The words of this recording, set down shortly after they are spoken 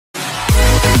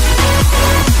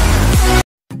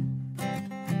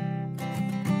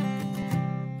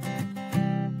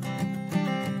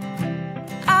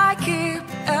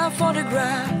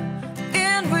photograph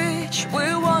in which we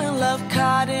were in love,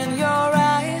 caught in your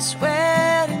eyes,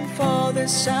 waiting for the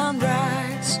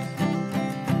sunrise.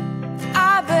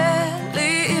 I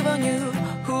barely even knew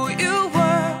who you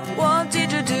were. What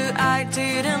did you do? I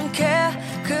didn't care,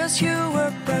 'cause you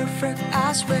were perfect,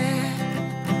 I swear.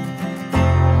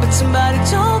 But somebody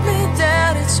told me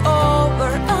that it's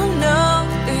over. Oh no,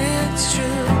 it's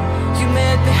true. You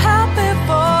made me happy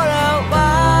for a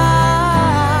while.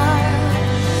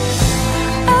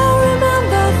 I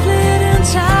remember fleeting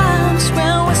times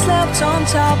when we slept on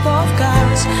top of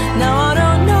cars. Now I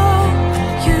don't know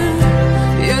you,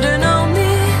 you don't know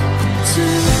me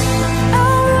too. I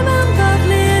remember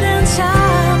fleeting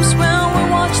times when we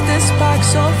watched the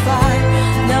sparks of fire.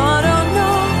 Now I don't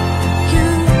know you,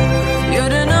 you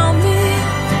don't know me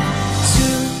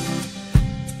too.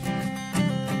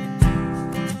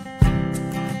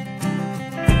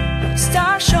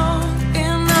 Stars shone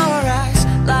in our eyes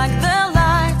like the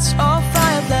lights of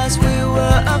fireflies. We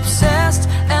were obsessed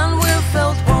and we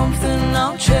felt warmth in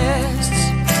our chests.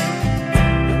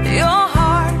 Your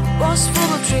heart was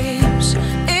full of dreams,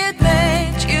 it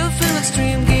made you feel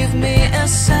extreme. Give me a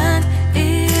sign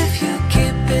if you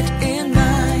keep it in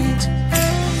mind.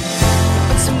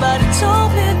 But somebody told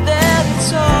me that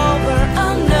it's over. I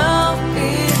know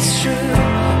it's true.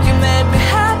 You made me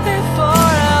happy for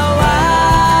a while.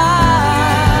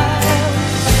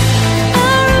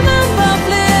 I remember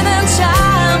fleeting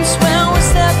times when we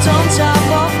stepped on top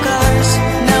of cars.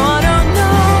 Now I don't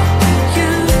know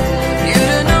you, you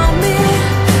don't know me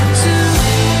too.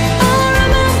 I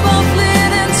remember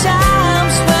fleeting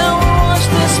times when we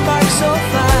watched the sparks of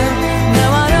fire.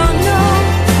 Now I don't know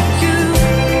you,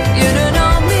 you don't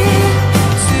know me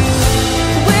too.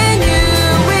 We knew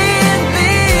we'd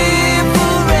be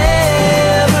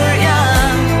forever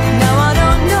young. Now I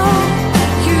don't know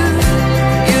you,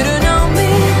 you don't know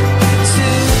me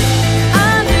too.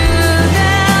 I knew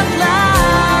that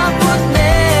love would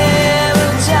never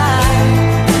die.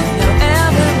 Now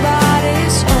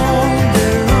everybody's on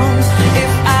their own.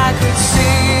 If I could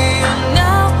see you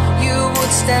now, you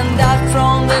would stand out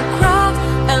from the crowd,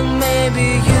 and maybe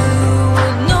you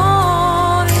would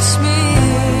notice me.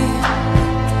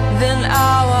 Then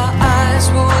our eyes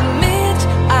would meet,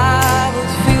 I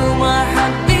would feel my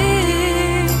heart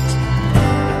beat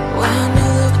when you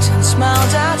looked and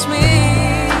smiled at me.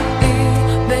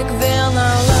 Back then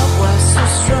our love was so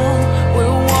strong, we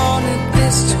wanted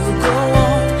this to go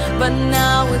on. But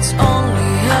now it's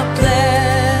only a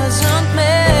pleasant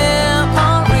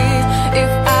memory.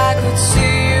 If I could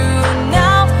see you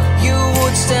now, you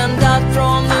would stand out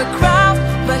from the crowd,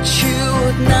 but you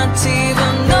would not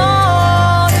even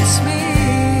notice me.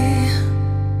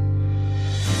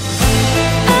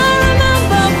 I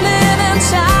remember fleeting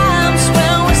times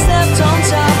when we stepped on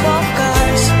top of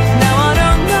cars. Now I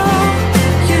don't know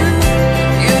you,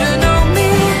 you don't know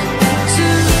me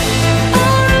too.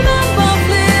 I remember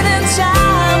fleeting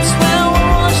times when we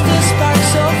watched the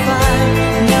sparks of fire.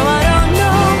 Now I don't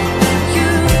know you,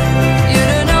 you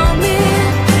don't know me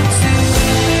too.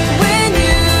 We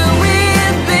knew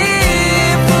we'd be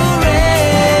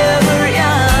forever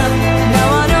young. Now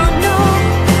I don't know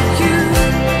you,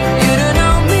 you don't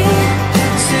know me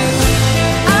too.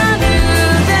 I knew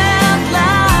that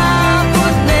love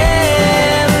would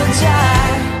never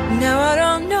die. Now I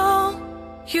don't know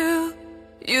you,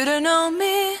 you don't know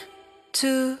me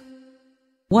too.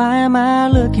 Why am I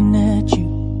looking at you?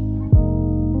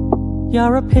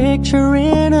 You're a picture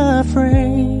in a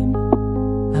frame.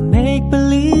 I make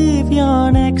believe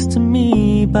you're next to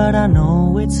me, but I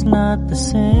know it's not the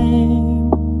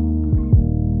same.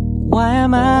 Why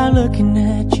am I looking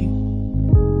at you?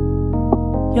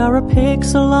 You're a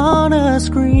pixel on a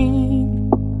screen.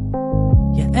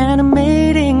 Your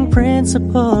animating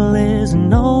principle is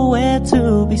nowhere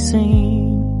to be seen.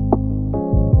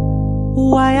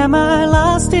 Why am I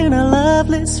lost in a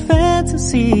loveless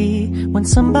fantasy when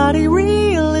somebody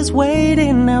real is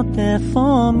waiting out there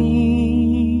for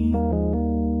me?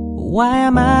 Why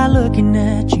am I looking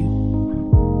at you?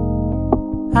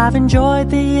 I've enjoyed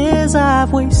the years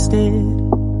I've wasted,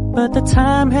 but the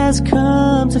time has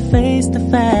come to face the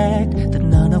fact that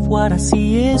none of what I see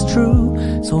is true.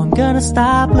 So I'm gonna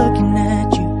stop looking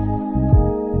at you.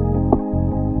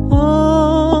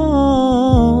 Oh,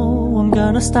 I'm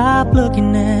gonna stop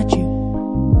looking at you.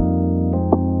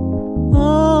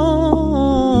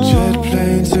 Oh, jet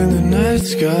planes in the night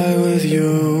sky with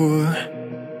you,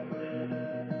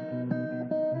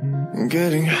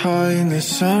 getting high in the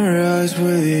sunrise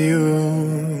with you,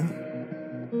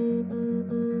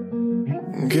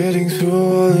 getting through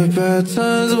all the bad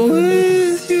times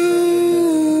with you.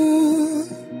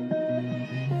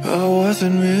 Oh,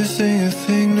 wasn't missing a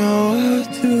thing, no I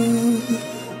do.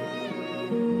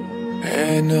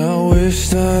 And I wish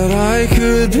that I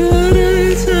could build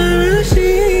a time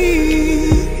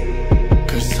machine,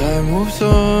 'cause time moves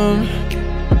on,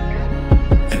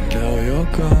 and now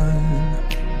you're gone.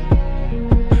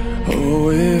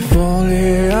 Oh, if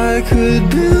only I could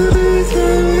build a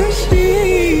time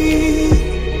machine,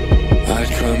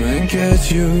 I'd come and get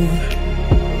you.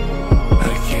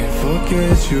 I can't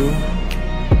forget you.